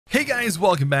Hey guys,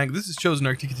 welcome back. This is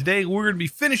ChosenArchitect. Today we're going to be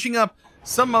finishing up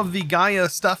some of the Gaia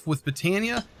stuff with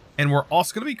Botania, and we're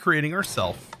also going to be creating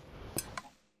ourselves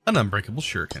an unbreakable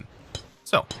shuriken.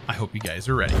 So, I hope you guys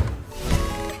are ready.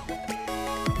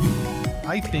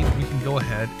 I think we can go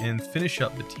ahead and finish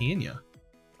up Botania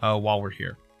while we're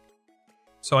here.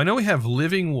 So I know we have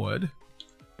living wood,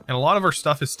 and a lot of our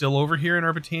stuff is still over here in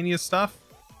our Botania stuff,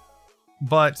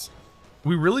 but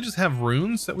we really just have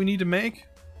runes that we need to make.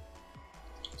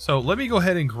 So let me go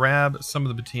ahead and grab some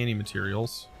of the Botania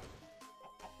materials.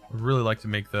 I'd really like to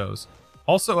make those.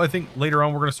 Also, I think later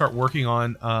on we're going to start working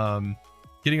on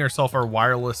getting ourselves our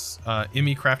wireless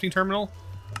ME crafting terminal.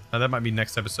 That might be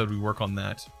next episode we work on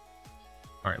that.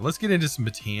 All right, let's get into some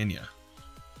Botania.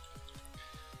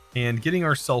 And getting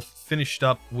ourselves finished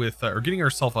up with, or getting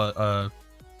ourselves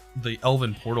the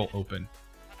Elven portal open,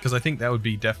 because I think that would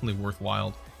be definitely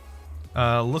worthwhile.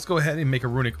 Let's go ahead and make a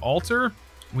runic altar.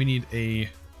 We need a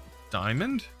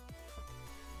diamond.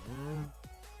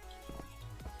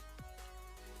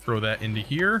 Throw that into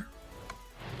here.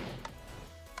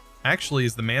 Actually,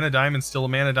 is the mana diamond still a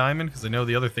mana diamond? Because I know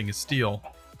the other thing is steel.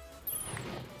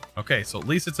 Okay, so at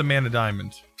least it's a mana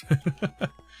diamond.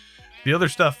 The other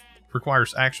stuff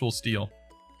requires actual steel.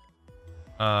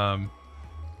 So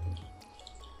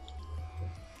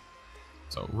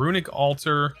runic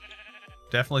altar,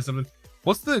 definitely something.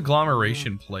 What's the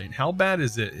agglomeration plate? How bad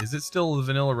is it? Is it still the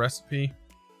vanilla recipe?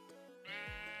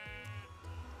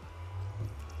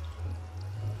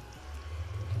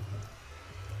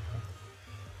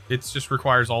 It just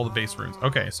requires all the base runes.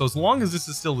 Okay, so as long as this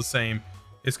is still the same,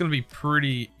 it's going to be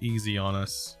pretty easy on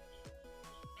us.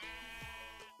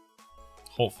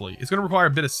 Hopefully. It's going to require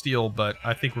a bit of steel, but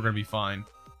I think we're going to be fine.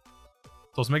 So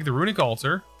let's make the runic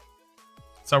altar.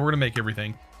 That's how we're going to make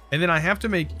everything. And then I have to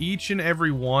make each and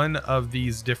every one of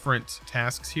these different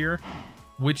tasks here,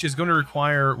 which is going to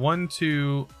require 1,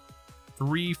 2,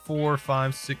 3, 4,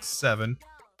 5, 6, 7,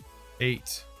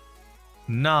 8,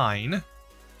 9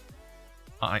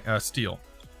 steel.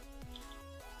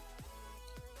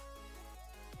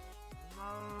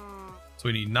 So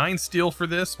we need 9 steel for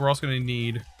this. We're also going to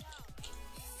need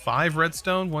 5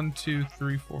 redstone. 1, 2,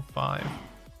 3, 4, 5.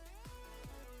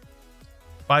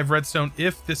 5 redstone,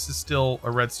 if this is still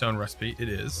a redstone recipe. It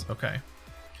is. Okay.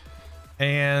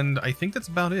 And I think that's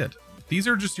about it. These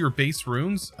are just your base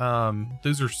runes.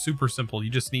 Those are super simple. You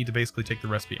just need to basically take the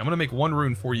recipe. I'm going to make 1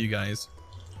 rune for you guys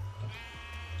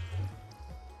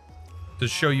to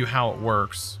show you how it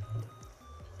works.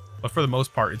 But for the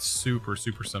most part, it's super,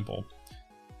 super simple.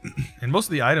 And most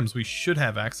of the items we should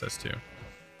have access to.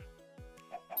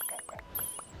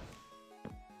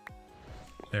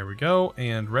 There we go.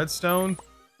 And redstone.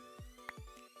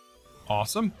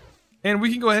 Awesome. And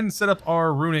we can go ahead and set up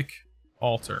our runic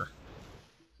altar.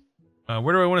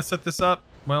 Where do I want to set this up?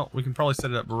 Well, we can probably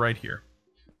set it up right here.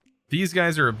 These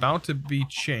guys are about to be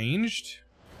changed.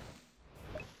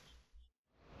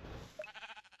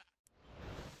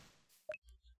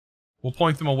 We'll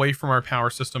point them away from our power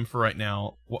system for right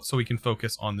now, so we can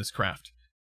focus on this craft.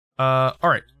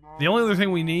 Alright. The only other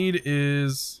thing we need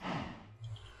is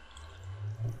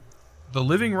the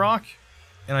living rock.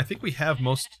 And I think we have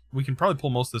most... We can probably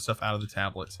pull most of the stuff out of the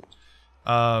tablet.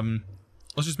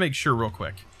 Let's just make sure real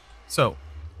quick. So,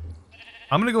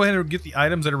 I'm going to go ahead and get the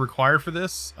items that are required for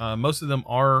this. Most of them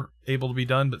are able to be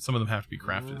done, but some of them have to be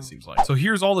crafted, it seems like. So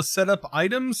here's all the setup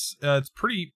items. It's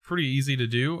pretty easy to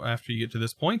do after you get to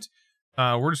this point.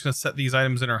 We're just going to set these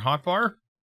items in our hotbar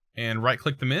and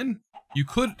right-click them in. You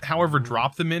could, however,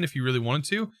 drop them in if you really wanted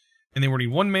to. And then we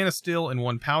need 1 mana steel and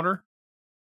 1 powder.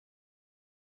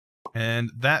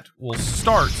 And that will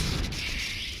start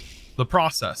the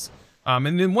process.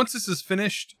 And then once this is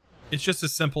finished, it's just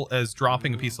as simple as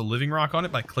dropping a piece of living rock on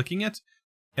it by clicking it,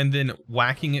 and then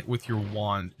whacking it with your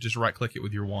wand. Just right-click it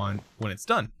with your wand when it's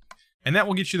done. And that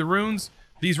will get you the runes.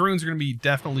 These runes are going to be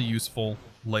definitely useful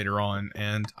later on,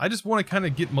 and I just want to kind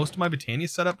of get most of my Botania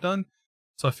setup done,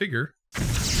 so I figure we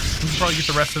can probably get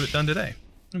the rest of it done today.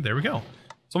 And there we go.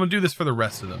 So I'm going to do this for the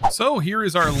rest of them. So here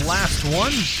is our last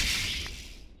one.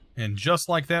 And just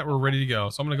like that, we're ready to go.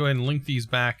 So I'm going to go ahead and link these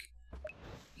back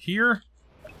here.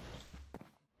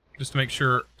 Just to make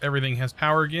sure everything has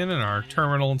power again and our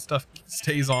terminal and stuff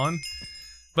stays on.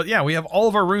 But yeah, we have all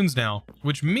of our runes now,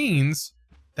 which means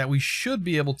that we should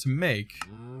be able to make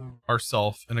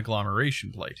ourselves an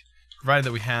agglomeration plate. Provided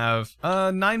that we have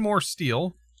 9 more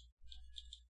steel,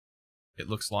 it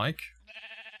looks like.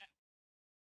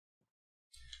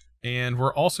 And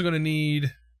we're also going to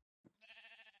need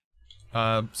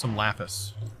some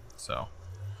lapis. So,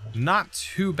 not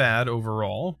too bad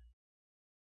overall.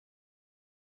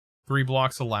 3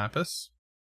 blocks of lapis.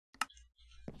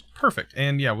 Perfect.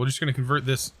 And yeah, we're just going to convert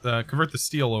this, convert the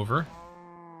steel over.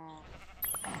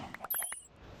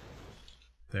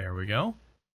 There we go.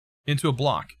 Into a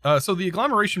block. So the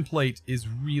agglomeration plate is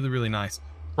really, really nice.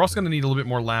 We're also going to need a little bit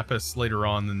more lapis later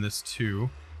on than this too.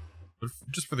 But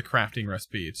just for the crafting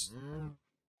recipe, it's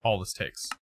all this takes.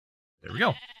 There we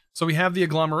go. So we have the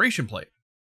agglomeration plate.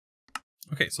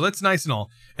 Okay, so that's nice and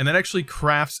all. And that actually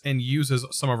crafts and uses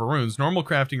some of our runes. Normal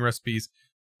crafting recipes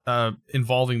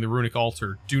involving the runic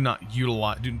altar do not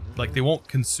utilize, like they won't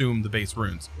consume the base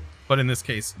runes. But in this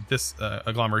case, this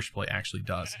agglomeration plate actually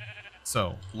does.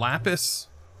 So, lapis.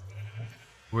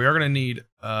 We are going to need,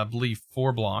 I believe,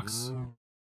 4 blocks.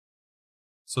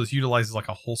 So this utilizes like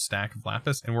a whole stack of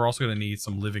lapis. And we're also going to need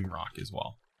some living rock as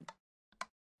well.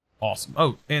 Awesome.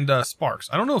 Oh, and sparks.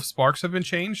 I don't know if sparks have been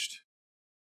changed.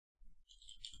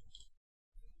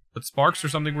 But sparks are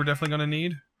something we're definitely going to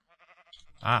need.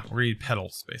 Ah, we're going to need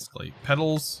petals, basically.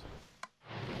 Petals.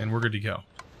 And we're good to go.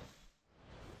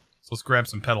 So let's grab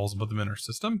some petals and put them in our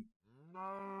system.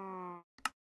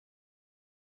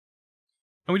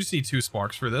 And we just need 2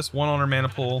 sparks for this. 1 on our mana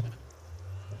pool.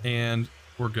 And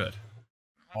we're good.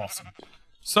 Awesome.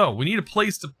 So, we need a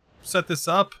place to set this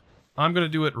up. I'm going to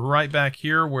do it right back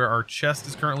here where our chest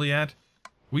is currently at.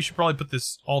 We should probably put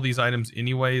all these items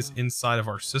anyways inside of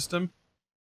our system.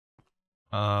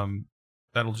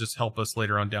 That'll just help us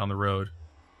later on down the road.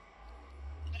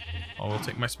 I will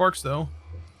take my sparks though.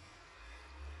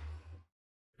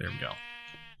 There we go.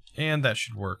 And that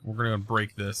should work. We're going to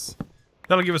break this.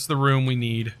 That'll give us the room we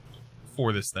need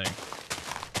for this thing.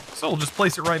 So we'll just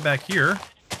place it right back here.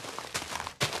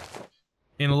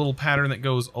 In a little pattern that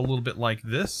goes a little bit like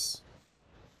this.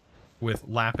 With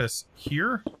lapis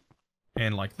here.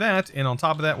 And like that. And on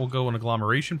top of that we'll go an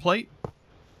agglomeration plate.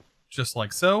 Just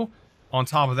like so. On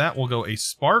top of that we'll go a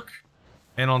spark.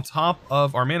 And on top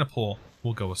of our mana pool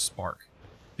we'll go a spark.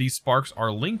 These sparks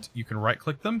are linked. You can right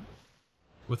click them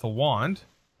with a wand.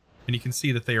 And you can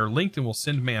see that they are linked and will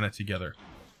send mana together.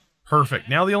 Perfect.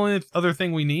 Now the only other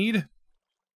thing we need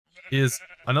is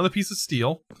another piece of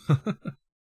steel.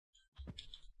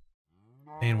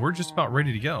 And we're just about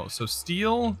ready to go. So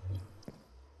steel,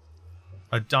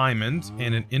 a diamond,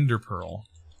 and an ender pearl.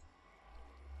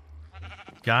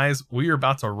 Guys, we are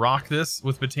about to rock this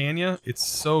with Botania. It's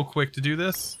so quick to do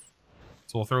this.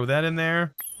 So we'll throw that in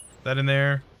there, that in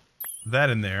there,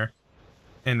 that in there.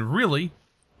 And really,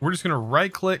 we're just going to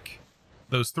right click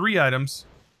those 3 items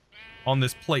on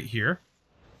this plate here.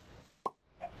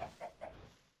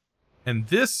 And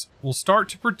this will start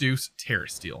to produce terra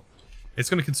steel. It's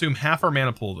going to consume half our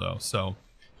mana pool though, so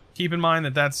keep in mind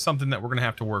that that's something that we're going to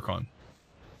have to work on.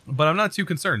 But I'm not too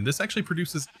concerned. This actually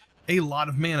produces a lot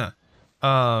of mana.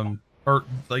 Or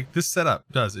like this setup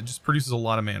does. It just produces a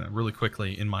lot of mana really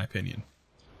quickly, in my opinion.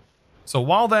 So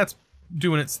while that's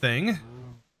doing its thing,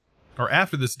 or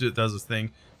after this does its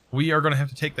thing, we are going to have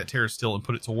to take that terra steel and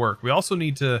put it to work. We also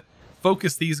need to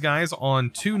focus these guys on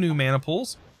 2 new mana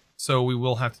pools. So we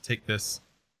will have to take this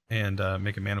and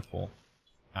make a mana pool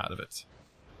out of it.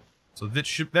 So that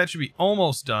should be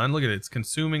almost done. Look at it. It's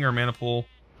consuming our mana pool.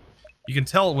 You can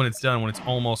tell when it's done when it's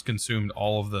almost consumed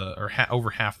all of the, or over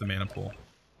half the mana pool.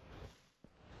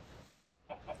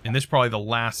 And this is probably the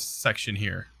last section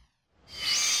here.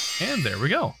 And there we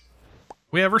go.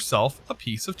 We have ourselves a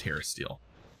piece of terra steel.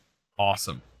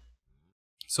 Awesome.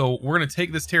 So we're going to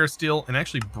take this terra steel and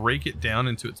actually break it down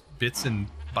into its bits and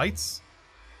bytes.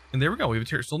 And there we go. We have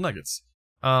terra steel nuggets.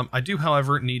 I do,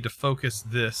 however, need to focus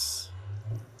this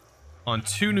on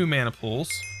 2 new mana pools.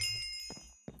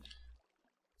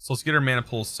 So let's get our mana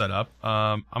pools set up.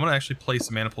 I'm going to actually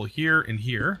place a mana pool here and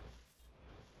here.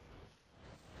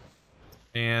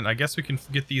 And I guess we can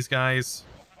get these guys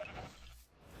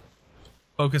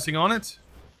focusing on it.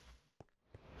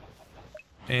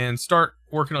 And start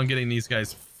working on getting these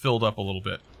guys filled up a little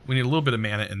bit. We need a little bit of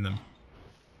mana in them.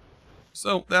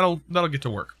 So that'll get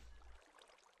to work.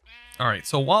 Alright,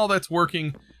 so while that's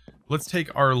working, let's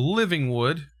take our living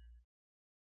wood.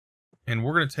 And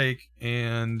we're going to take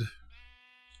and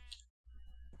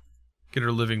get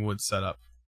our living wood set up.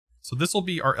 So this will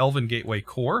be our Elven Gateway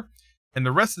core. And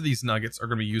the rest of these nuggets are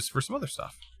going to be used for some other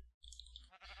stuff.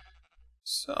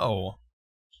 So,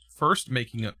 first,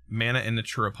 making mana and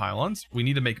natura pylons. We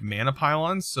need to make mana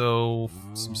pylons, so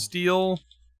some steel.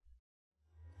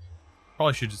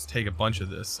 Probably should just take a bunch of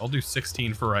this. I'll do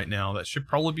 16 for right now. That should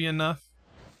probably be enough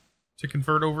to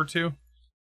convert over to.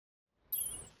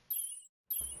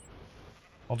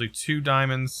 I'll do 2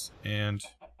 diamonds and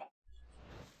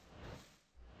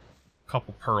a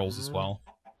couple pearls as well.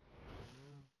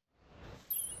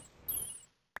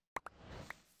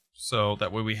 So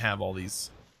that way we have all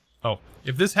these Oh,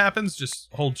 if this happens, just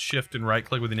hold shift and right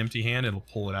click with an empty hand. It'll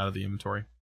pull it out of the inventory.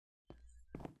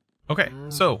 Okay,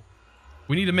 so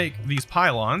we need to make these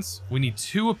pylons. We need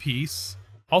 2 apiece.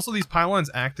 Also, these pylons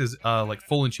act as like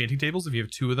full enchanting tables. If you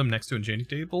have 2 of them next to an enchanting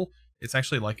table, it's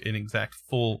actually like an exact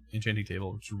full enchanting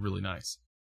table, which is really nice.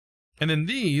 And then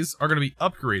these are going to be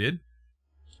upgraded.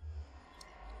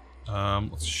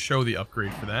 Let's show the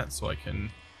upgrade for that so I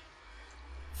can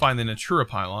find the Natura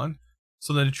pylon.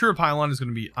 So the Natura pylon is going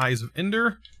to be Eyes of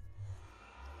Ender.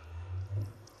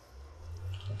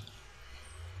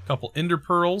 A couple Ender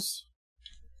Pearls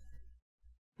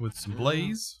with some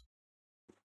Blaze.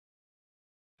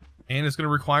 And it's going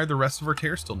to require the rest of our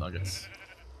Terrasteel Nuggets.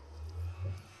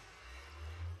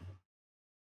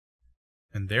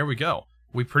 And there we go.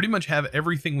 We pretty much have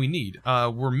everything we need.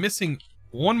 We're missing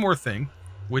one more thing,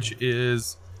 which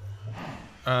is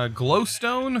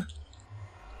glowstone.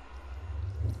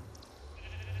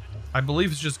 I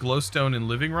believe it's just glowstone and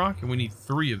living rock, and we need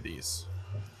 3 of these.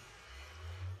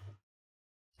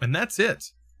 And that's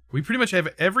it. We pretty much have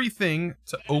everything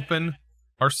to open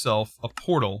ourselves a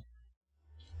portal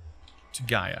to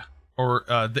Gaia. Or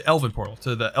the Elven portal,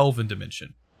 to the Elven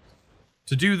dimension.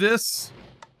 To do this,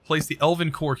 place the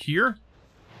Elven core here.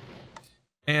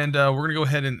 And we're going to go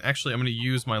ahead and actually I'm going to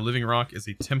use my living rock as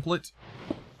a template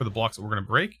for the blocks that we're going to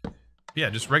break. Yeah,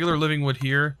 just regular living wood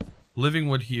here,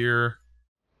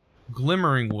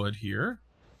 glimmering wood here.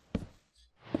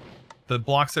 The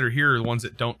blocks that are here are the ones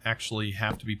that don't actually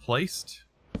have to be placed.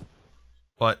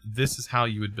 But this is how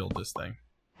you would build this thing.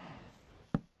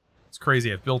 It's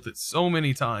crazy. I've built it so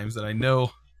many times that I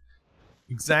know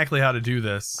exactly how to do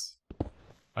this.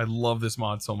 I love this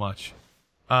mod so much.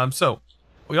 So,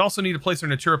 we also need to place our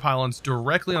Natura pylons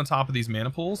directly on top of these mana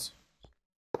pools.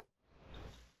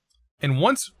 And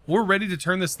once we're ready to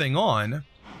turn this thing on,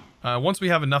 once we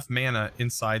have enough mana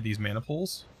inside these mana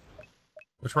pools,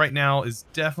 which right now is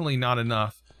definitely not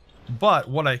enough, but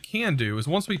what I can do is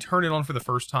once we turn it on for the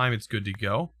first time, it's good to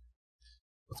go.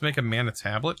 Let's make a mana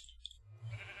tablet.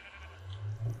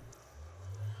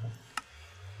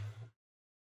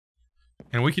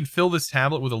 And we can fill this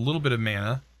tablet with a little bit of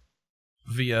mana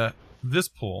via this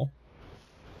pool.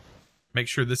 Make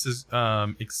sure this is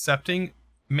accepting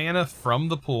mana from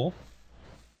the pool.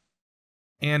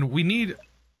 And we need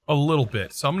a little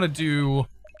bit. So I'm going to do...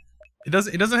 It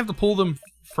doesn't have to pull them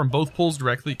from both pools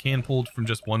directly. It can pull from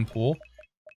just one pool.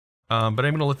 But I'm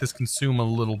going to let this consume a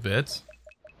little bit.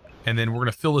 And then we're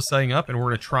going to fill this thing up and we're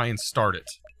going to try and start it.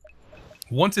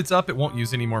 Once it's up, it won't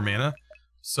use any more mana.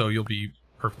 So you'll be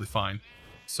perfectly fine.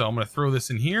 So I'm going to throw this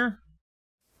in here.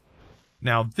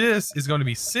 Now this is going to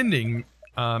be sending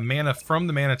mana from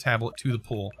the mana tablet to the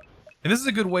pool. And this is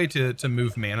a good way to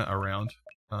move mana around,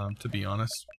 to be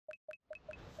honest.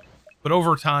 But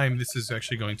over time, this is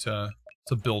actually going to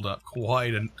build up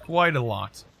quite a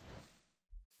lot.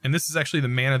 And this is actually the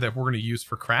mana that we're going to use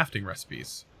for crafting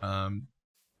recipes. Can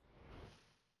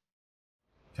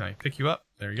I pick you up?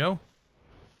 There you go.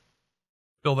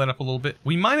 Fill that up a little bit.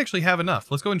 We might actually have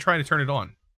enough. Let's go and try to turn it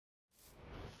on.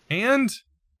 And...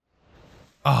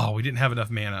 oh, we didn't have enough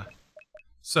mana.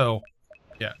 So,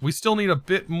 yeah, we still need a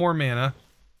bit more mana.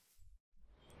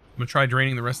 I'm going to try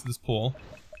draining the rest of this pool.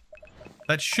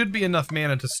 That should be enough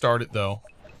mana to start it, though.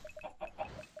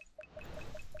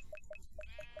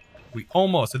 We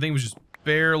almost, I think it was just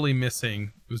barely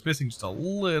missing. It was missing just a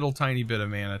little tiny bit of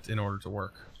mana in order to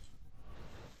work.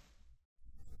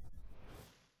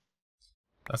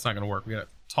 That's not going to work. We got to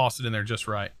toss it in there just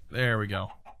right. There we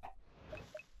go.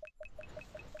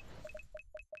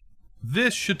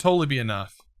 This should totally be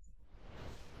enough.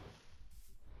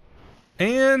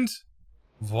 And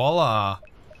voila.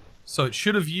 So it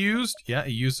should have used, yeah,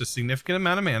 it used a significant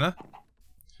amount of mana.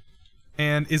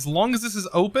 And as long as this is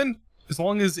open, as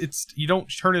long as you don't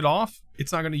turn it off,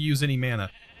 it's not going to use any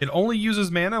mana. It only uses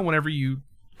mana whenever you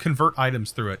convert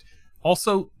items through it.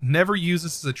 Also, never use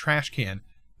this as a trash can.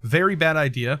 Very bad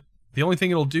idea. The only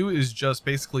thing it'll do is just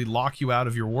basically lock you out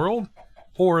of your world,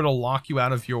 or it'll lock you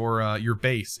out of your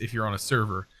base if you're on a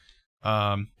server,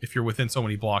 if you're within so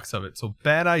many blocks of it. So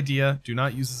bad idea. Do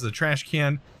not use this as a trash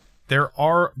can. There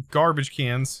are garbage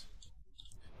cans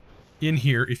in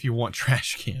here if you want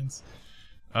trash cans.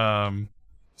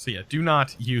 So yeah, do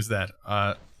not use that.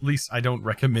 At least I don't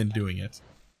recommend doing it,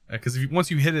 because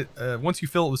once you hit it, once you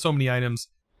fill it with so many items,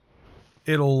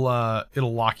 it'll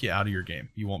lock you out of your game.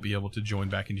 You won't be able to join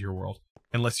back into your world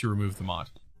unless you remove the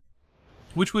mod,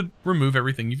 which would remove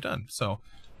everything you've done. So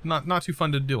not too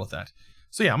fun to deal with that.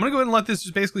 So yeah, I'm gonna go ahead and let this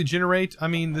just basically generate. I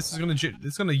mean, this is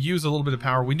gonna use a little bit of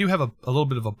power. We do have a little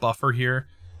bit of a buffer here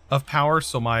of power,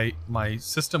 so my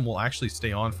system will actually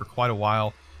stay on for quite a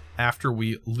while after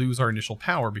we lose our initial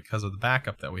power because of the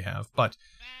backup that we have. But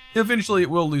eventually it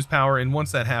will lose power, and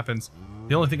once that happens,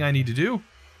 the only thing I need to do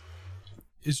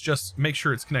is just make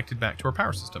sure it's connected back to our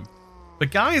power system.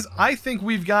 But guys, I think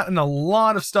we've gotten a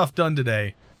lot of stuff done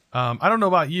today. I don't know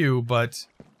about you, but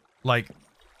like,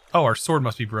 oh, our sword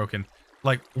must be broken.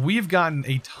 Like, we've gotten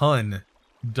a ton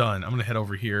done. I'm gonna head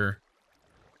over here.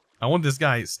 I want this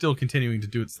guy still continuing to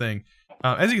do its thing.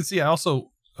 As you can see, I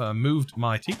also moved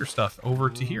my tinker stuff over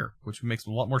to here, which makes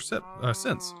a lot more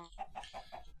sense.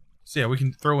 So yeah, we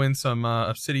can throw in some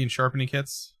obsidian sharpening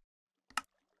kits.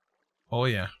 Oh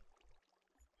yeah.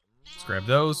 Let's grab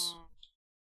those.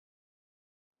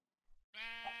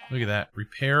 Look at that.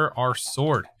 Repair our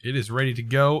sword. It is ready to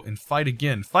go and fight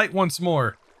again. Fight once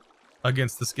more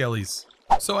against the skellies.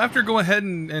 So after go ahead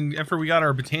and after we got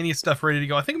our Botania stuff ready to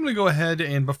go, I think I'm going to go ahead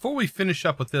and before we finish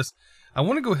up with this, I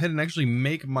want to go ahead and actually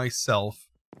make myself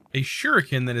a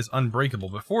shuriken that is unbreakable.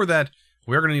 Before that,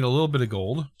 we are going to need a little bit of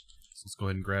gold. So let's go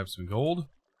ahead and grab some gold.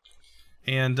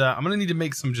 And I'm going to need to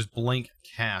make some just blank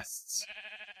casts.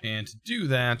 And to do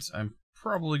that, I'm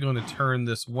probably going to turn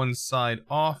this one side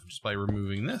off just by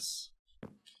removing this.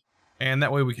 And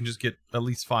that way we can just get at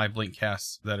least 5 blank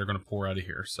casts that are going to pour out of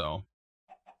here. So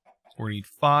we're going to need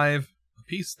 5 a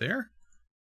piece there.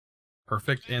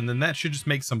 Perfect. And then that should just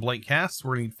make some blank casts.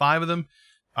 We're going to need 5 of them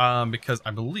because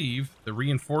I believe the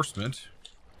reinforcement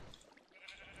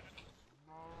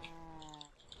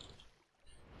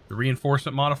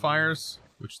modifiers,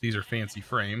 which these are fancy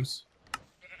frames,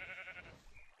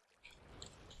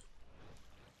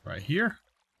 right here.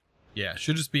 Yeah,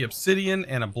 should just be obsidian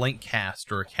and a blank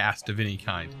cast or a cast of any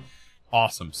kind.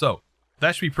 Awesome. So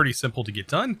that should be pretty simple to get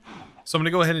done. So I'm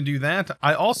going to go ahead and do that.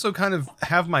 I also kind of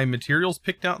have my materials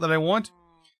picked out that I want.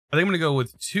 I think I'm going to go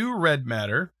with 2 red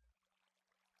matter.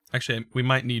 Actually, we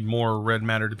might need more red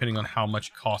matter depending on how much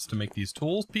it costs to make these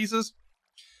tools pieces.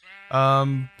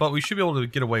 But we should be able to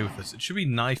get away with this. It should be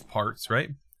knife parts,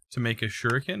 right? To make a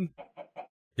shuriken.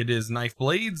 It is knife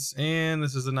blades, and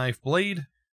this is a knife blade.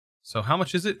 So how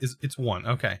much is it? It's 1.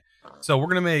 Okay. So we're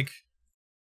going to make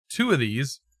 2 of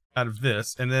these out of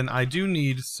this, and then I do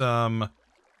need some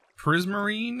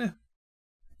prismarine,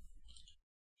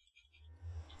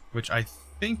 which I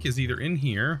think is either in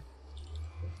here,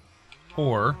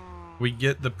 or we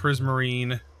get the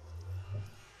prismarine.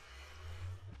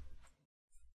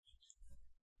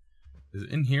 Is it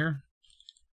in here?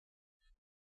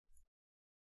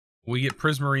 We get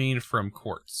prismarine from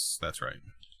quartz. That's right.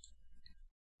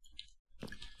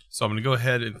 So I'm going to go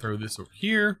ahead and throw this over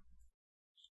here.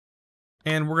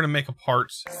 And we're going to make a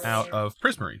part out of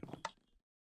prismarine.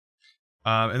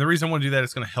 And the reason I want to do that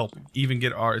is going to help even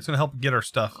get our, it's going to help get our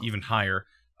stuff even higher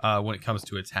when it comes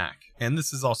to attack. And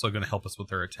this is also going to help us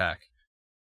with our attack.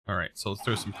 All right, so let's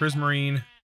throw some prismarine.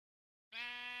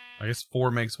 I guess 4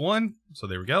 makes 1, so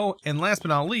there we go. And last but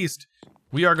not least,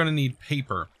 we are going to need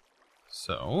paper.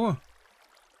 So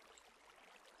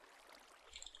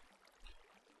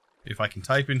if I can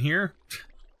type in here,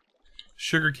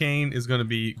 sugarcane is going to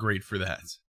be great for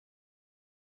that.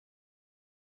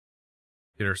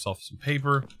 Get ourselves some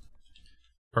paper.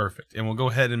 Perfect. And we'll go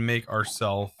ahead and make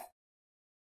ourselves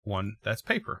one that's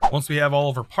paper. Once we have all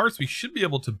of our parts, we should be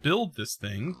able to build this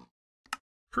thing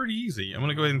pretty easy. I'm going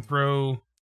to go ahead and throw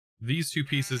these 2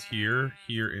 pieces here,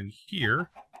 here, and here.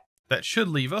 That should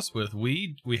leave us with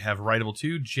we have writable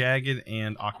 2, jagged,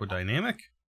 and aqua dynamic.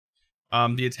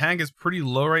 The attack is pretty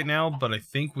low right now, but I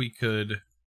think we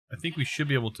should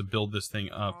be able to build this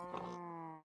thing up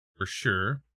for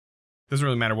sure. Doesn't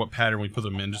really matter what pattern we put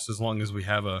them in, just as long as we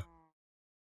have a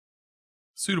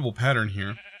suitable pattern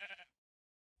here.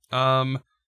 So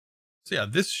yeah,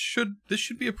 this should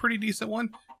be a pretty decent one.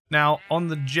 Now, on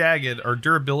the jagged, our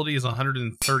durability is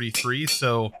 133,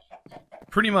 so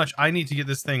pretty much I need to get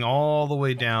this thing all the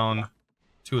way down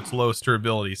to its lowest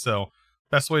durability. So,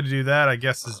 best way to do that, I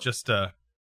guess, is just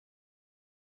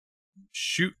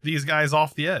shoot these guys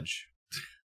off the edge.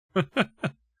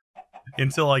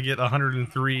 Until I get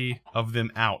 103 of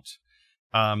them out.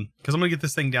 Because I'm going to get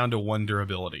this thing down to 1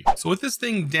 durability. So with this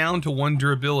thing down to 1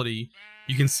 durability,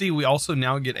 you can see we also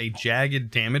now get a jagged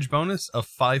damage bonus of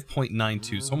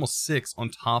 5.92, so almost 6 on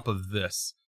top of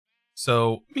this.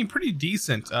 So, I mean, pretty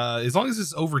decent. As long as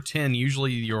it's over 10,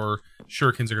 usually your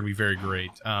shurikens are going to be very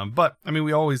great. But, I mean,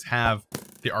 we always have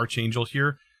the Archangel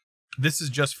here. This is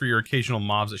just for your occasional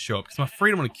mobs that show up, because I'm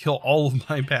afraid I'm going to kill all of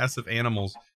my passive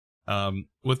animals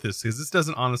with this, because this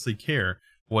doesn't honestly care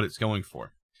what it's going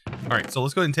for. Alright, so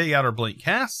let's go ahead and take out our blank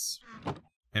casts.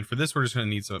 And for this, we're just going to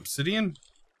need some obsidian.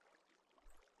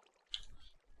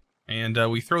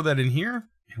 And we throw that in here,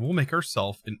 and we'll make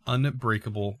ourselves an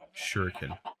unbreakable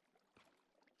shuriken.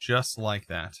 just like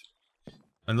that.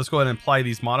 And let's go ahead and apply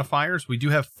these modifiers. We do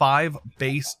have 5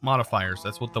 base modifiers.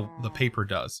 That's what the paper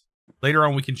does. Later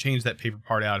on, we can change that paper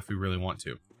part out if we really want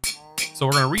to. So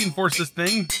we're going to reinforce this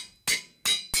thing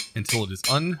until it is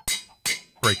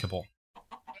unbreakable.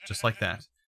 Just like that.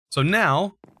 So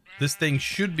now, this thing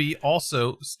should be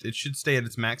also, it should stay at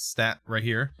its max stat right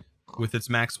here with its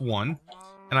max 1.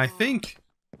 And I think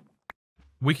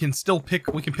we can still pick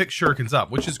shurikens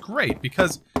up, which is great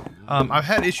because I've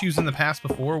had issues in the past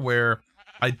before where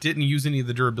I didn't use any of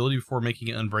the durability before making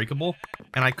it unbreakable,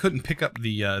 and I couldn't pick up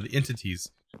the entities,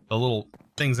 the little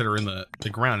things that are in the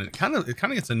ground. And it kind of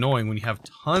gets annoying when you have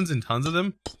tons and tons of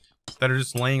them that are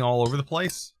just laying all over the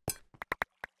place.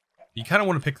 You kind of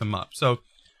want to pick them up. So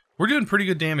we're doing pretty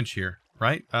good damage here,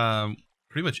 right?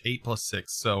 Pretty much 8 plus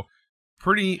 6, so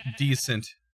pretty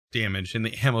decent damage, and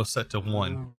the ammo set to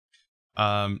 1.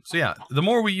 So yeah, the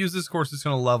more we use this, of course, it's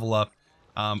going to level up.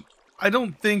 I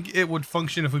don't think it would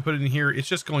function if we put it in here. It's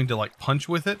just going to like punch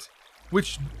with it,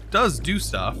 which does do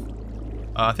stuff.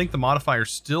 I think the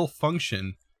modifiers still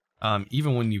function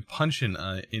even when you punch in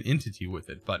an entity with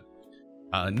it, but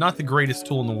not the greatest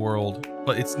tool in the world.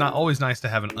 But it's not always nice to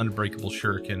have an unbreakable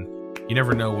shuriken. You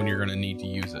never know when you're going to need to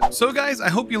use it. So guys, I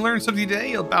hope you learned something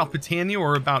today about Botania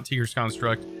or about Tigris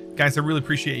Construct. Guys, I really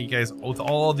appreciate you guys with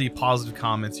all the positive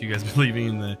comments you guys are leaving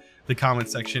in the comment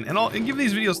section, and give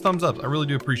these videos thumbs up. I really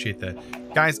do appreciate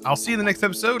that. Guys, I'll see you in the next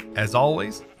episode. As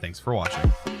always, thanks for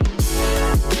watching.